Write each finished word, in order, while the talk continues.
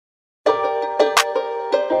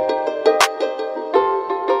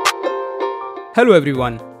Hello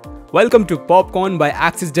everyone. Welcome to Popcorn by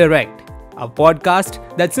Axis Direct, a podcast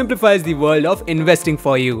that simplifies the world of investing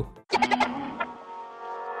for you.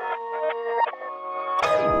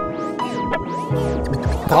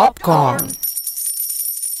 Popcorn.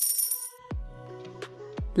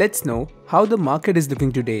 Let's know how the market is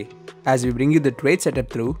looking today as we bring you the trade setup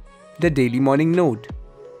through the daily morning note.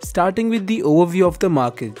 Starting with the overview of the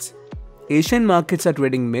markets. Asian markets are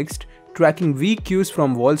trading mixed, tracking weak cues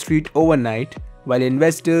from Wall Street overnight, while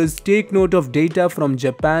investors take note of data from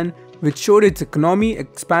Japan, which showed its economy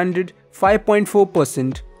expanded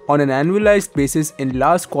 5.4% on an annualized basis in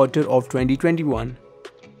last quarter of 2021.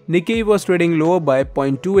 Nikkei was trading lower by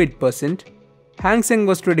 0.28%, Hang Seng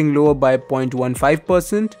was trading lower by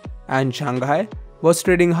 0.15%, and Shanghai was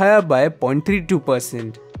trading higher by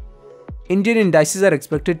 0.32%. Indian indices are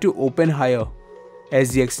expected to open higher.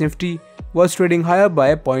 SGX Nifty was trading higher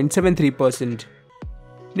by 0.73%.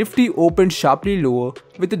 Nifty opened sharply lower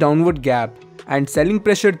with a downward gap, and selling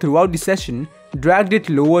pressure throughout the session dragged it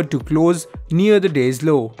lower to close near the day's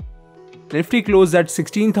low. Nifty closed at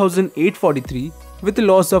 16,843 with a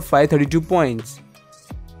loss of 532 points.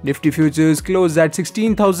 Nifty futures closed at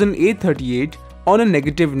 16,838 on a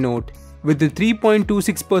negative note, with a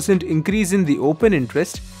 3.26% increase in the open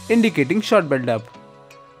interest indicating short build-up.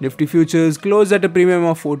 Nifty futures closed at a premium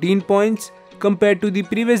of 14 points compared to the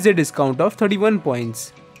previous day discount of 31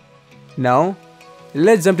 points. Now,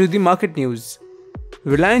 let's jump to the market news.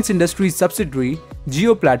 Reliance Industries subsidiary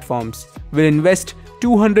Jio Platforms will invest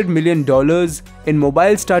 $200 million in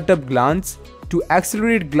mobile startup Glance to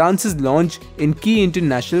accelerate Glance's launch in key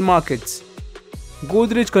international markets.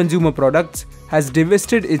 Godrej Consumer Products has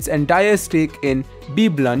divested its entire stake in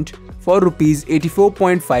BBlunt for Rs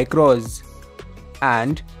 84.5 crores.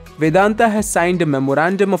 And Vedanta has signed a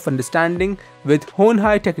memorandum of understanding with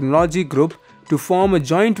Honhai Technology Group to form a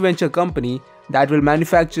joint venture company that will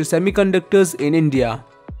manufacture semiconductors in India.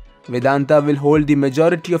 Vedanta will hold the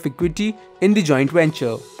majority of equity in the joint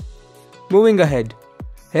venture. Moving ahead,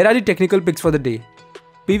 here are the technical picks for the day.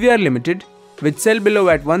 PVR Limited with sell below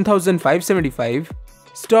at 1575,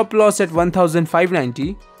 stop loss at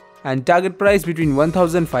 1590 and target price between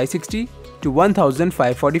 1560 to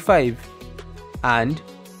 1545. And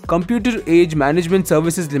Computer Age Management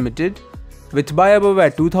Services Limited with buy above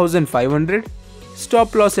at 2500,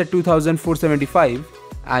 stop loss at 2475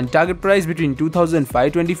 and target price between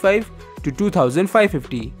 2525 to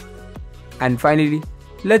 2550. And finally,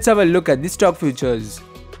 let's have a look at the stock futures.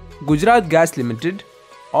 Gujarat Gas Limited,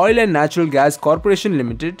 Oil and Natural Gas Corporation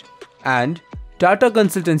Limited and Tata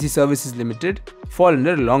Consultancy Services Limited fall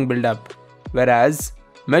under a long build-up, whereas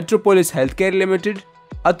Metropolis Healthcare Limited,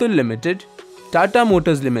 Atul Limited, Tata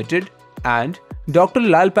Motors Limited and Dr.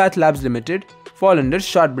 Lal Path Labs Limited fall under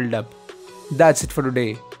short build-up. That's it for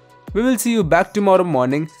today. We will see you back tomorrow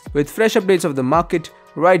morning with fresh updates of the market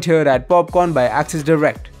right here at Popcorn by Axis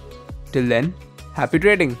Direct. Till then, happy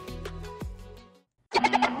trading!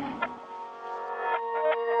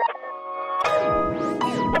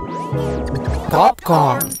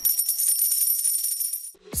 Popcorn.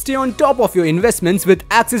 Stay on top of your investments with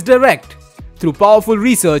Axis Direct. Through powerful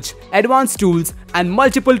research, advanced tools, and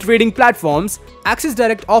multiple trading platforms, Axis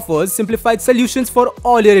Direct offers simplified solutions for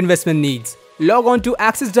all your investment needs. Log on to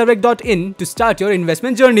axisdirect.in to start your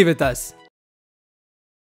investment journey with us.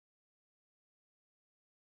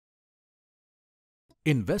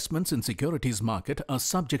 Investments in securities market are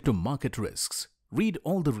subject to market risks. Read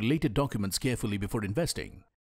all the related documents carefully before investing.